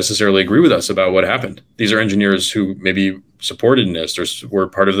that necessarily agree with us about what happened. These are engineers who maybe supported NIST or were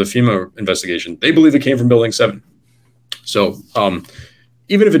part of the FEMA investigation. They believe it came from Building 7. So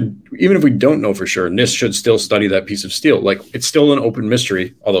even if we don't know for sure, NIST should still study that piece of steel. Like, it's still an open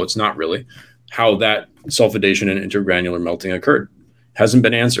mystery, although it's not really, how that sulfidation and intergranular melting occurred. Hasn't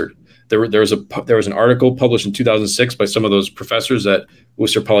been answered. There was an article published in 2006 by some of those professors at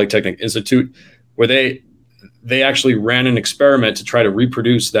Worcester Polytechnic Institute, where they actually ran an experiment to try to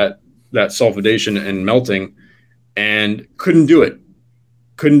reproduce that sulfidation and melting, and couldn't do it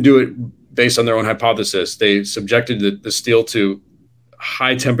based on their own hypothesis. They subjected the steel to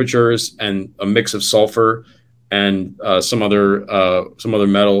high temperatures and a mix of sulfur and some other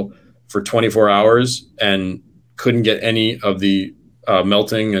metal for 24 hours and couldn't get any of the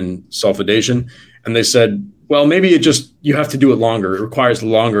melting and sulfidation. And they said, well, maybe you have to do it longer. It requires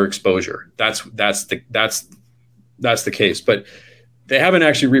longer exposure. That's the case, but they haven't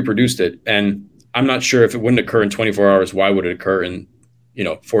actually reproduced it. And I'm not sure, if it wouldn't occur in 24 hours, why would it occur in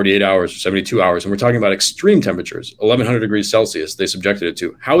 48 hours or 72 hours? And we're talking about extreme temperatures, 1100 degrees Celsius, they subjected it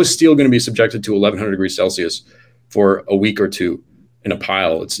to. How is steel going to be subjected to 1100 degrees Celsius for a week or two in a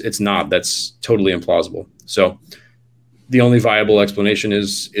pile? It's not. That's totally implausible. So the only viable explanation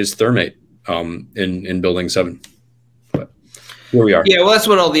is thermate in Building 7. But here we are. Yeah, well, that's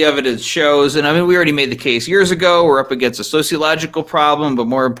what all the evidence shows. And I mean, we already made the case years ago. We're up against a sociological problem, but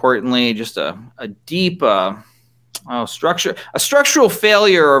more importantly, just a deep structural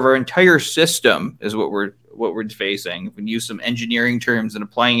failure of our entire system is what we're facing. If we use some engineering terms and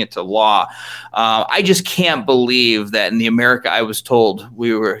applying it to law, I just can't believe that in the America I was told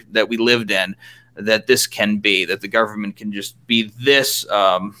we lived in, that this can be, that the government can just be this,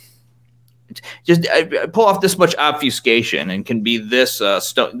 pull off this much obfuscation and can be this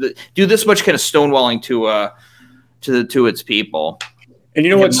do this much kind of stonewalling to its people.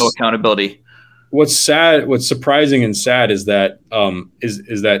 And what's no accountability. What's sad, what's surprising and sad is that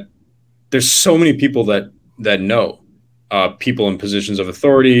is that there's so many people that know, people in positions of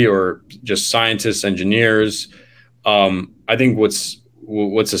authority or just scientists, engineers. I think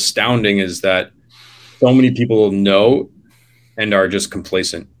what's astounding is that so many people know and are just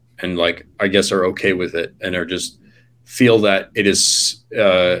complacent and, like, I guess are okay with it and are just feel that it is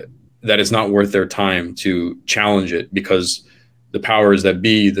that it's not worth their time to challenge it, because the powers that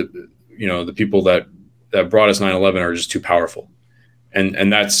be, the people that brought us 9/11 are just too powerful.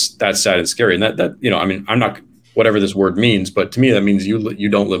 And that's sad and scary. And that I mean, I'm not, whatever this word means, but to me, that means you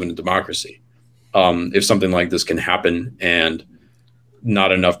don't live in a democracy. If something like this can happen and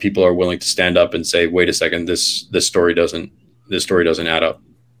not enough people are willing to stand up and say, wait a second, this story doesn't add up.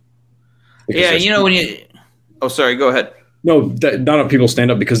 Because oh, sorry, go ahead. No, not enough people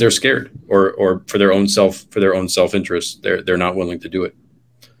stand up because they're scared or for their own self-interest. They're not willing to do it.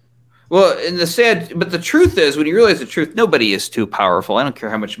 Well, but the truth is, when you realize the truth, nobody is too powerful. I don't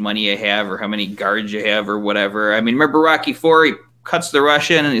care how much money you have or how many guards you have or whatever. I mean, remember Rocky IV? He cuts the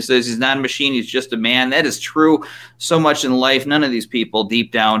Russian and he says he's not a machine, he's just a man. That is true so much in life. None of these people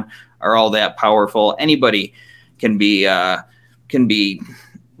deep down are all that powerful. Anybody can be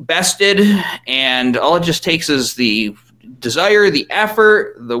bested, and all it just takes is the desire, the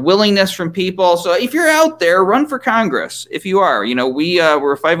effort, the willingness from people. So if you're out there, run for Congress. If you are,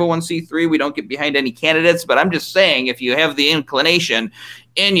 we're a 501c3. We don't get behind any candidates, but I'm just saying, if you have the inclination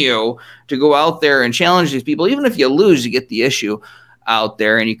in you to go out there and challenge these people, even if you lose, you get the issue out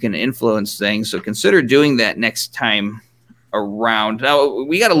there and you can influence things. So consider doing that next time around. Now,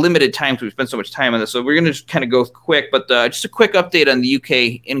 we got a limited time because we spent so much time on this, so we're going to just kind of go quick, but just a quick update on the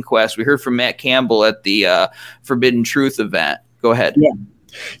UK inquest. We heard from Matt Campbell at the Forbidden Truth event. Go ahead.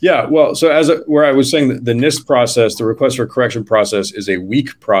 Yeah. Well, so where I was saying that the NIST process, the request for correction process, is a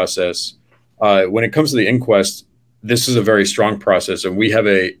weak process. When it comes to the inquest, this is a very strong process, and we have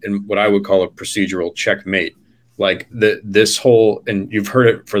what I would call a procedural checkmate. Like this whole, and you've heard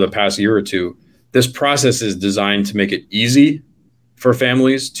it for the past year or two, this process is designed to make it easy for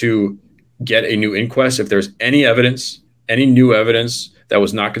families to get a new inquest if there's any evidence, any new evidence that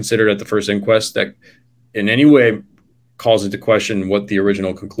was not considered at the first inquest that in any way calls into question what the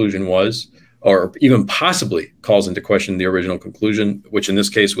original conclusion was, or even possibly calls into question the original conclusion, which in this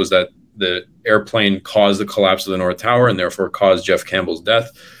case was that the airplane caused the collapse of the North Tower and therefore caused Jeff Campbell's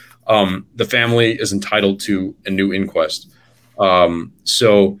death. The family is entitled to a new inquest.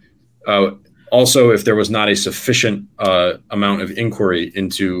 Also, if there was not a sufficient amount of inquiry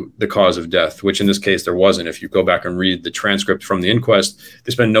into the cause of death, which in this case there wasn't. If you go back and read the transcript from the inquest,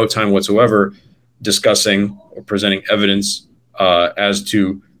 they spend no time whatsoever discussing or presenting evidence as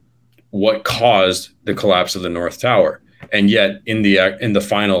to what caused the collapse of the North Tower. And yet, in the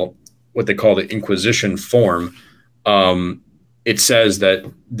final, what they call the Inquisition form, it says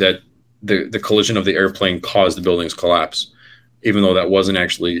that the collision of the airplane caused the building's collapse, even though that wasn't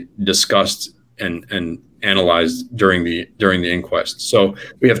actually discussed and analyzed during the inquest. So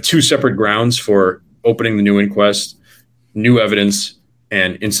we have two separate grounds for opening the new inquest: new evidence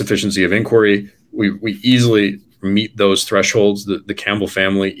and insufficiency of inquiry. We easily meet those thresholds. The Campbell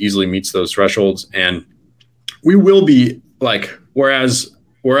family easily meets those thresholds, and we will be like, whereas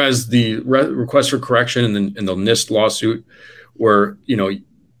the request for correction in the NIST lawsuit were,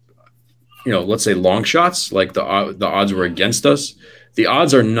 let's say long shots, like the odds were against us. The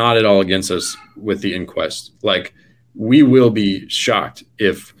odds are not at all against us with the inquest. Like, we will be shocked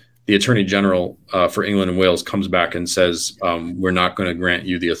if the Attorney General for England and Wales comes back and says, we're not going to grant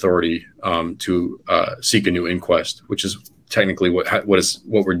you the authority to seek a new inquest, which is technically what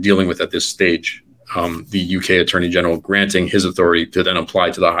we're dealing with at this stage. The UK Attorney General granting his authority to then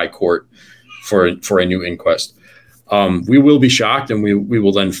apply to the High Court for a new inquest. We will be shocked, and we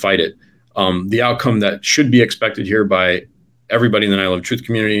will then fight it. The outcome that should be expected here by everybody in the 9/11 Truth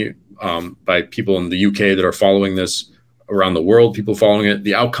community, by people in the UK that are following this, around the world, people following it,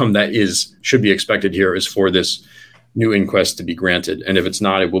 the outcome that should be expected here is for this new inquest to be granted. And if it's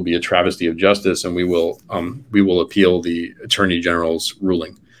not, it will be a travesty of justice, and we will appeal the Attorney General's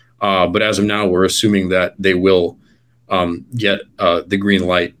ruling. But as of now, we're assuming that they will get the green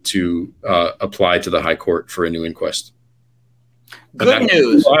light to apply to the High Court for a new inquest. Good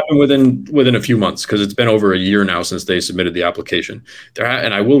news. Will happen within a few months, because it's been over a year now since they submitted the application.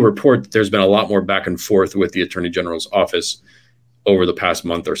 And I will report that there's been a lot more back and forth with the Attorney General's office over the past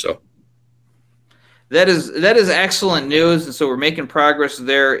month or so. That is excellent news. And so we're making progress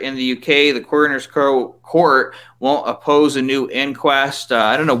there in the UK. The Coroner's Court won't oppose a new inquest.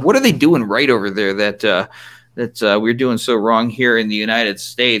 I don't know, what are they doing right over there that we're doing so wrong here in the United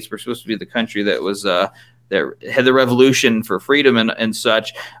States? We're supposed to be the country that was that had the revolution for freedom and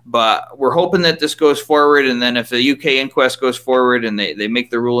such. But we're hoping that this goes forward. And then if the UK inquest goes forward and they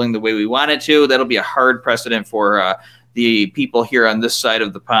make the ruling the way we want it to, that'll be a hard precedent for the people here on this side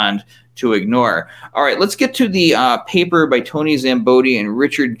of the pond to ignore. All right, let's get to the paper by Tony Zamboti and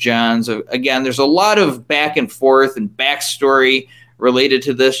Richard Johns. Again, there's a lot of back and forth and backstory related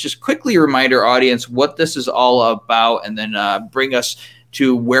to this. Just quickly remind our audience what this is all about, and then bring us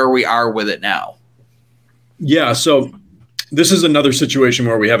to where we are with it now. Yeah, so this is another situation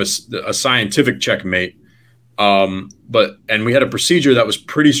where we have a scientific checkmate, and we had a procedure that was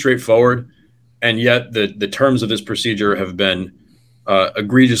pretty straightforward, and yet the terms of this procedure have been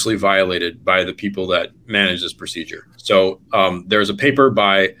egregiously violated by the people that manage this procedure. So there's a paper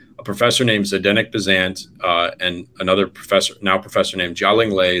by a professor named Zdenek Bezant and another professor named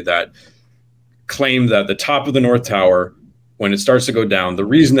Jialing Lei that claimed that the top of the North Tower, when it starts to go down, the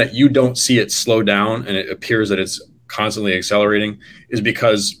reason that you don't see it slow down and it appears that it's constantly accelerating is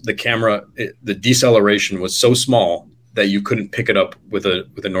because the deceleration was so small that you couldn't pick it up with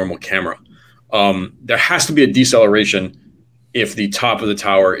a normal camera. There has to be a deceleration if the top of the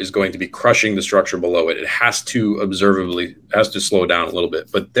tower is going to be crushing the structure below it. It has to slow down a little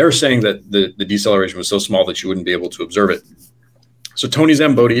bit. But they're saying that the deceleration was so small that you wouldn't be able to observe it. So Tony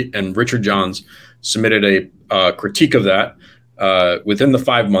Zamboti and Richard Johns submitted a critique of that within the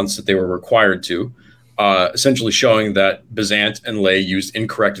 5 months that they were required to, essentially showing that Bezant and Lei used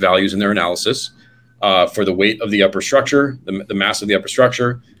incorrect values in their analysis for the weight of the upper structure, the mass of the upper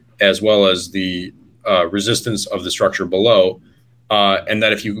structure, as well as the resistance of the structure below, and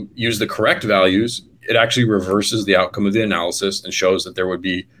that if you use the correct values, it actually reverses the outcome of the analysis and shows that there would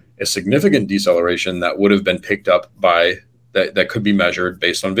be a significant deceleration that would have been picked up that could be measured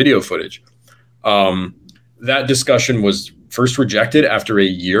based on video footage. That discussion was first rejected after a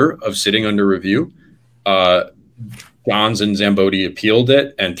year of sitting under review. Johns and Zamboti appealed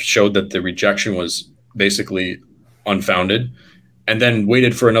it and showed that the rejection was basically unfounded. and then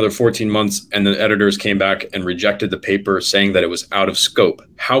waited for another 14 months, and the editors came back and rejected the paper, saying that it was out of scope.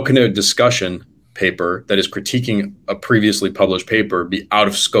 How can a discussion paper that is critiquing a previously published paper be out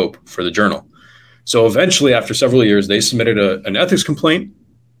of scope for the journal? So eventually, after several years, they submitted an ethics complaint.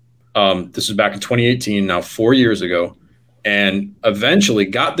 This was back in 2018, now 4 years ago, and eventually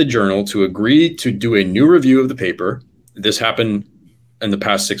got the journal to agree to do a new review of the paper. This happened in the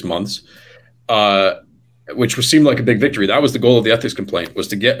past 6 months, which seemed like a big victory. That was the goal of the ethics complaint, was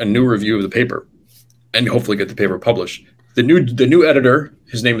to get a new review of the paper and hopefully get the paper published. The new editor,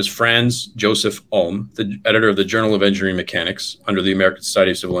 his name is Franz Joseph Ulm, the editor of the Journal of Engineering Mechanics under the American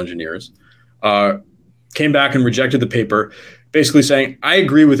Society of Civil Engineers, came back and rejected the paper, basically saying, I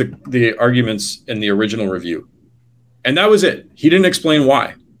agree with the arguments in the original review. And that was it. He didn't explain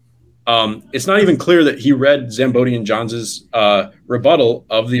why. It's not even clear that he read Zamboti and Johns' rebuttal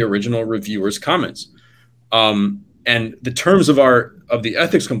of the original reviewer's comments. And the terms of the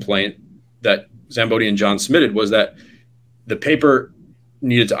ethics complaint that Zamboti and Johns submitted was that the paper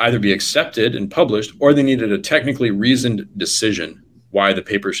needed to either be accepted and published, or they needed a technically reasoned decision why the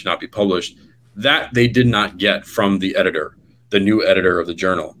paper should not be published. That they did not get from the editor, the new editor of the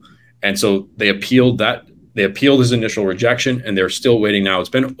journal. And so they appealed that. They appealed his initial rejection, and they're still waiting now. It's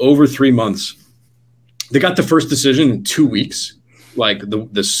been over 3 months. They got the first decision in 2 weeks, like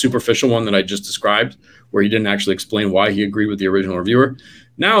the superficial one that I just described, where he didn't actually explain why he agreed with the original reviewer.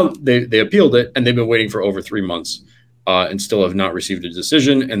 Now they appealed it, and they've been waiting for over 3 months and still have not received a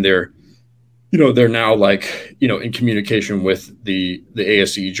decision. And they're now in communication with the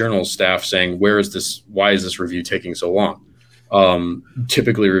ASCE journal staff saying, why is this review taking so long?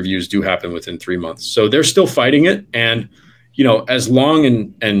 Typically reviews do happen within 3 months. So they're still fighting it. And, as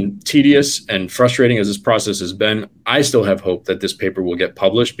long and tedious and frustrating as this process has been, I still have hope that this paper will get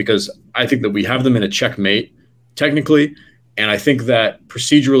published, because I think that we have them in a checkmate technically. And I think that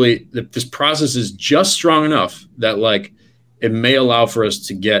procedurally this process is just strong enough that it may allow for us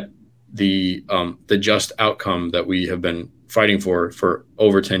to get the just outcome that we have been fighting for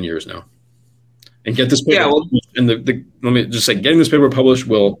over 10 years now. And get this paper and let me just say, getting this paper published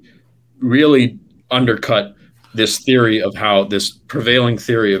will really undercut this prevailing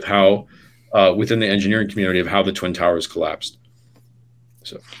theory of how within the engineering community of how the Twin Towers collapsed.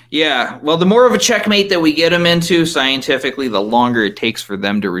 So yeah, well, the more of a checkmate that we get them into scientifically, the longer it takes for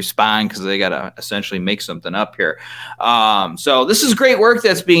them to respond, because they got to essentially make something up here. So this is great work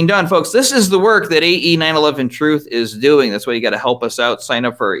that's being done, folks. This is the work that AE 911 Truth is doing. That's why you got to help us out. Sign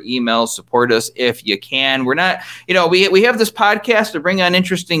up for our emails, support us if you can. We're not, we have this podcast to bring on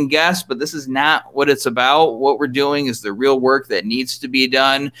interesting guests, but this is not what it's about. What we're doing is the real work that needs to be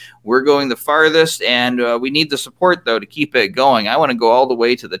done. We're going the farthest, and we need the support, though, to keep it going. I want to go all the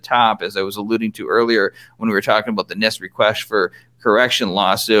way to the top, as I was alluding to earlier when we were talking about the NIST request for correction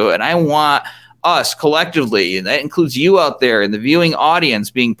lawsuit. And I want us collectively, and that includes you out there in the viewing audience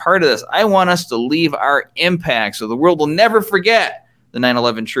being part of this, I want us to leave our impact so the world will never forget the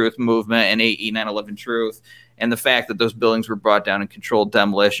 9/11 Truth movement and AE 9/11 Truth, and the fact that those buildings were brought down in controlled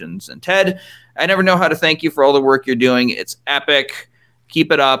demolitions. And Ted, I never know how to thank you for all the work you're doing. It's epic.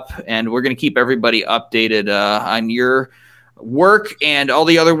 Keep it up, and we're going to keep everybody updated on your work and all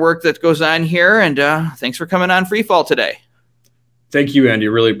the other work that goes on here. And thanks for coming on Freefall today. Thank you, Andy.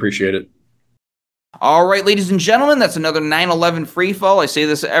 Really appreciate it. All right, ladies and gentlemen, that's another 9/11 Freefall. I say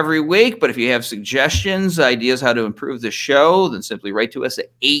this every week, but if you have suggestions, ideas how to improve the show, then simply write to us at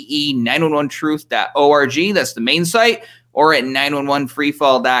ae911truth.org. That's the main site, or at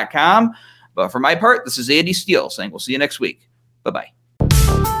 911freefall.com. But for my part, this is Andy Steele saying we'll see you next week. Bye-bye.